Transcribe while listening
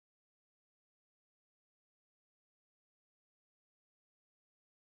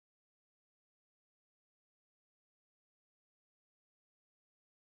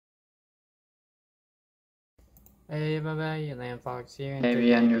Hey everybody, LandFox here.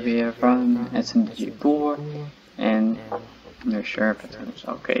 Maybe under here from SMG4, and I'm not sure if it's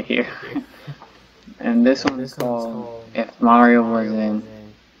okay here. And this one's called If Mario Was in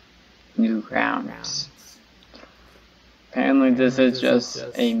Newgrounds. Apparently this is just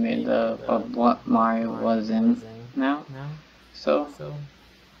a made-up of what Mario was in now. So,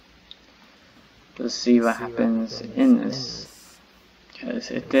 let's see what happens in this.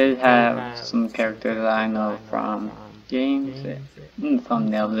 Because it did have some characters that I know from games in the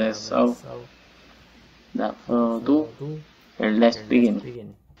thumbnail of this, so that will do. Let's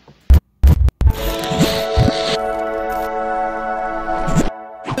begin.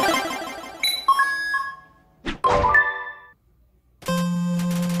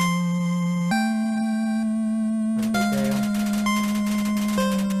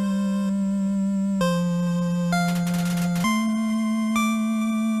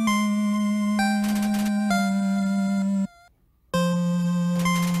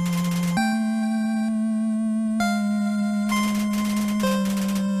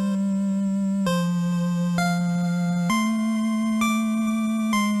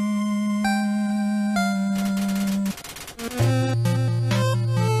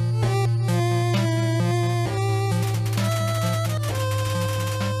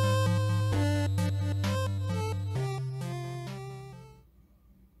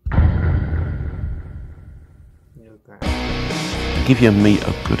 Give your meat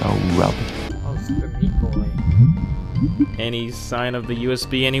a good old rub. Oh, Super Meat Boy. Any sign of the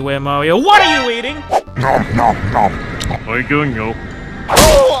USB anywhere, Mario? What are you eating? Nom nom nom. I don't know.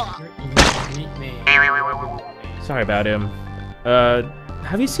 You're eating meat, man. Sorry about him.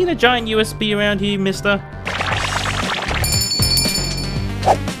 Have you seen a giant USB around here, mister?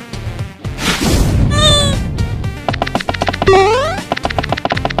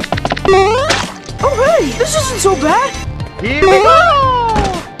 Oh hey, this isn't so bad! Here we go!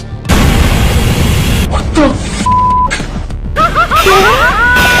 What the f***?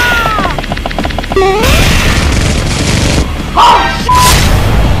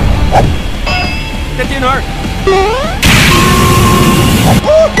 That didn't hurt!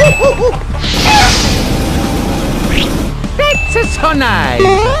 That's so nice!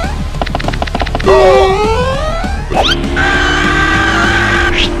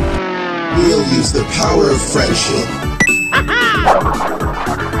 We'll use the power of friendship.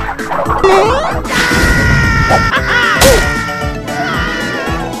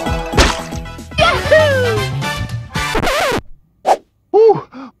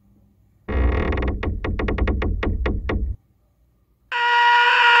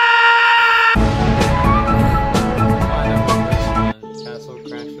 Castle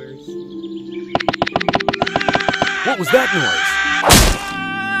Crashers. What was that noise?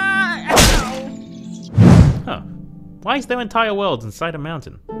 Huh. Why is there entire worlds inside a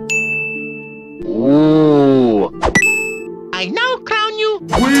mountain? Ooh. I now crown you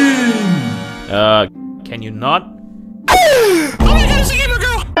Can you not?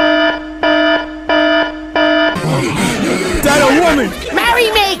 That a woman! marry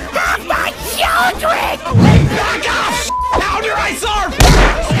me! Have my children! Back off! Louder, I serve!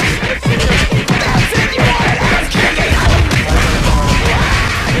 That's it, you want an ass kicking!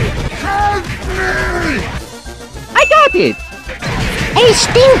 I got it! Hey,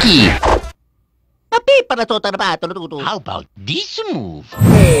 Stinky! How about this move?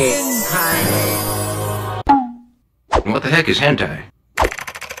 What the heck is hentai?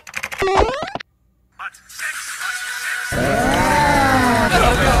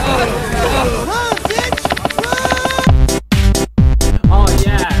 Oh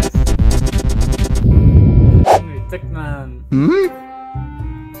yes! Thick man.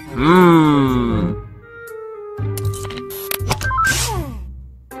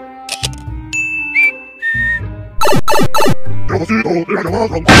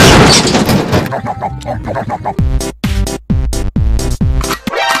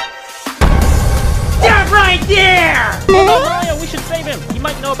 Yeah, right there! Oh no, Mario, we should save him. He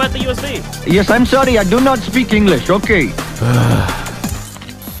might know about the USB. Yes, I'm sorry, I do not speak English, okay.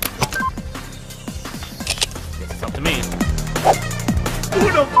 It's up to me.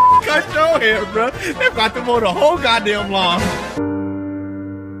 Who the f*** got your hair, bro? They got to mow the whole goddamn lawn.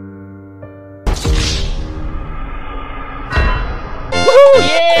 Woohoo!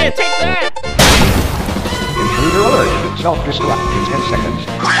 Yeah, take that! Intruder alert, self-destruct in 10 seconds.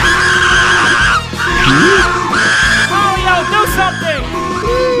 Mario, do something!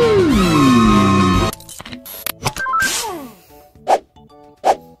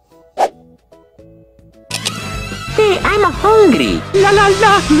 Hey, I'm hungry. La la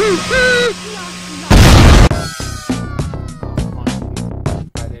la.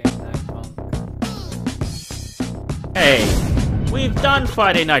 Hey, we've done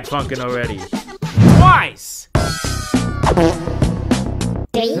Friday Night Funkin' already. Twice!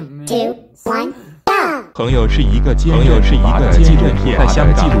 3, 2, 1, go! 朋友是一个坚韧不拔的纪录片，在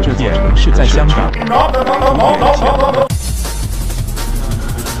香港这座城市，在香港。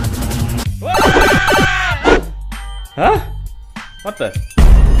Huh? What the?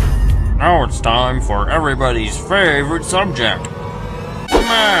 Now it's time for everybody's favorite subject.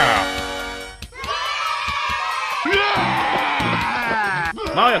 Math!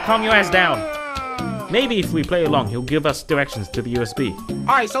 Mario, calm your ass down. Maybe if we play along, he'll give us directions to the USB.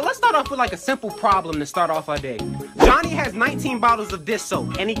 Alright, so let's start off with like a simple problem to start off our day. Johnny has 19 bottles of dish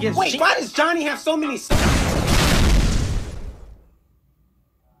soap, and he gives— Wait, why does Johnny have so many soap?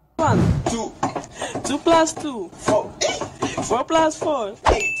 1, 2, 2 plus 2, 4, 4 plus 4,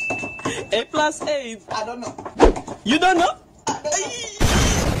 8, 8 plus 8. I don't know. You don't know?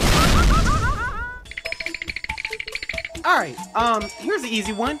 Alright, here's an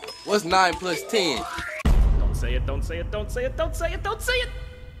easy one. What's 9 plus 10? Don't say it, don't say it, don't say it, don't say it, don't say it!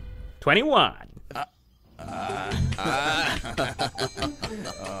 21. Not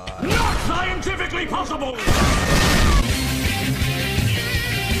scientifically possible!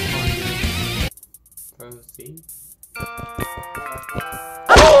 Proceed.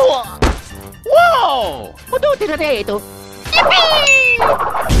 Oh! Whoa! What do you say to? Yippee!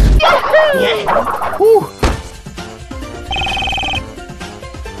 Yahoo!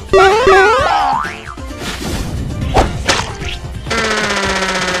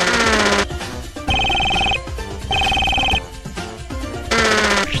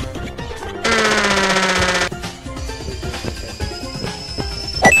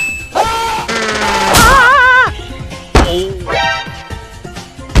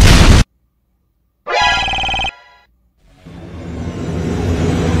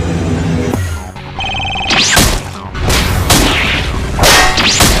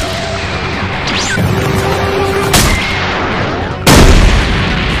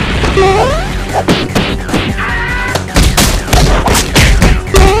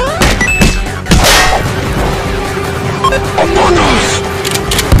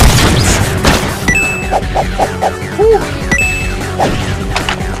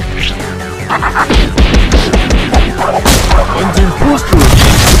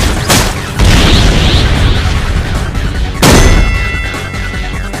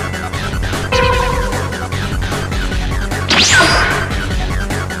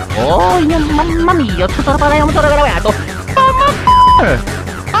 Oh, mamma mia, tutto il motore gravato.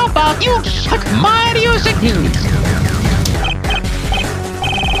 How about you suck Mario settings?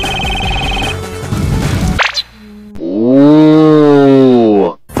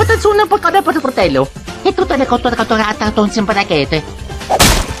 Oh! Protezione portare per il fratello. E tutte le cotture catturate con sempre racchette.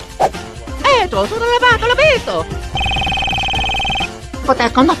 Sono lavato, l'ho visto!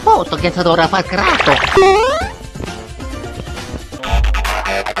 Poter con la foto che si dovrà far grato.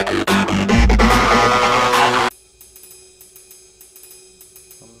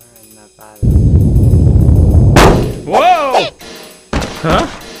 Whoa! Huh?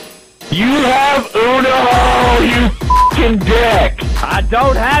 You have Uno, you f***ing dick! I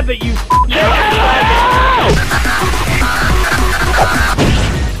don't have it, you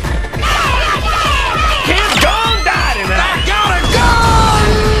Kid's gone died in that! I gotta go!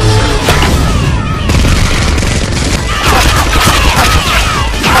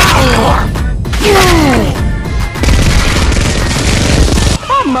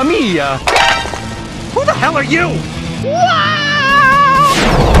 Mamma mia! Who the hell are you?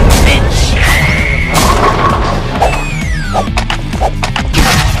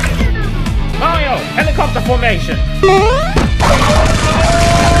 Mario, helicopter formation.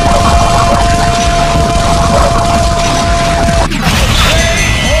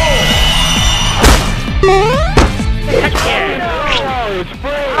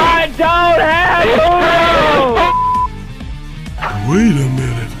 I don't have Uno! Wait a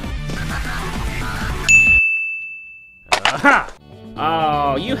minute. Aha!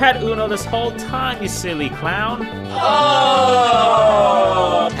 Oh, you had Uno this whole time, you silly clown. Oh!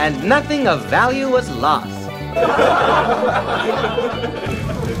 And nothing of value was lost.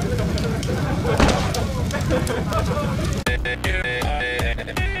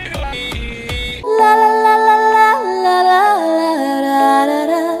 La la la la la la la la la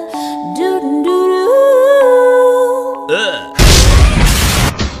la do do do.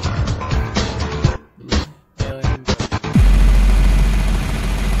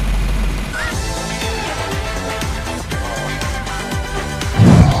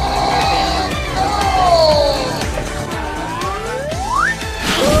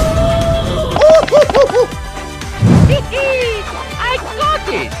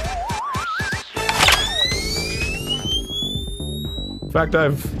 it! In fact,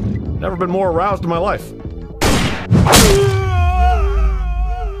 I've never been more aroused in my life.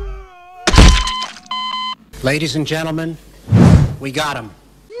 Ladies and gentlemen, we got him.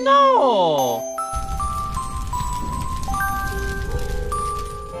 No!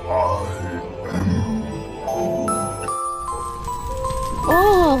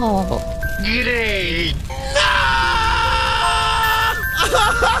 Oh! Great!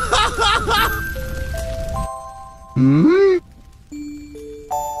 Hmm?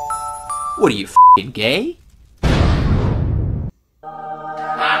 What are you, f***ing gay?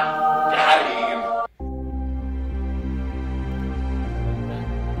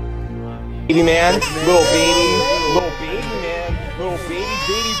 Baby man, little baby man, little baby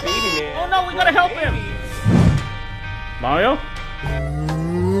man. Oh no, we gotta help him! Mario?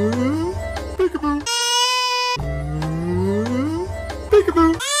 Peekaboo.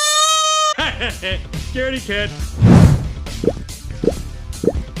 Peekaboo. Scaredy cat.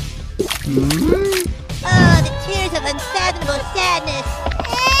 Oh, the tears of unfathomable sadness.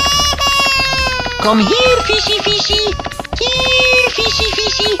 Come here, fishy fishy! Here, fishy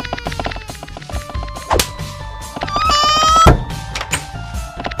fishy!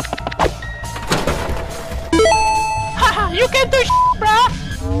 Haha, you can do shit, bruh!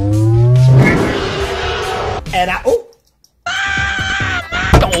 And I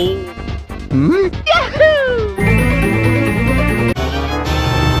Yahoo!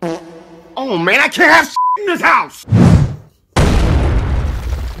 oh man, I can't have in this house.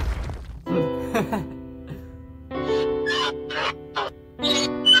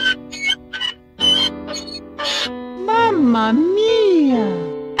 Mamma mia!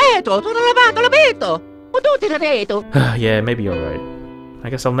 Tutto lavato, l'abito! Tutti l'abito! Yeah, maybe you're right. I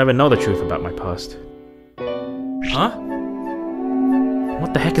guess I'll never know the truth about my past. Huh?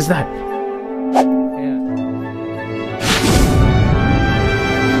 What the heck is that?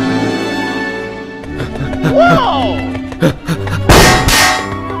 Whoa!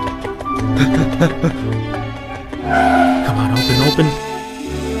 Come on, open.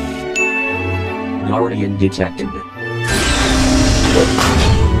 Guardian detected.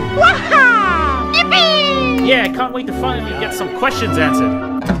 Waha! Yippee! Yeah, I can't wait to finally get some questions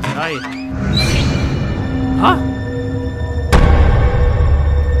answered. Huh?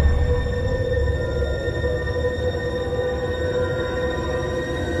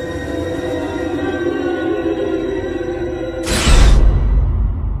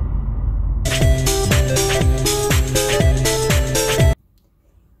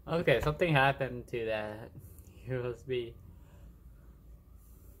 Okay, something happened to that USB.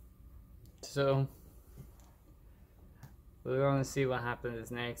 So we're gonna see what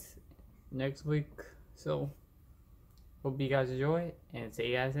happens next week. So hope you guys enjoy and see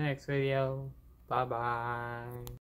you guys in the next video. Bye bye.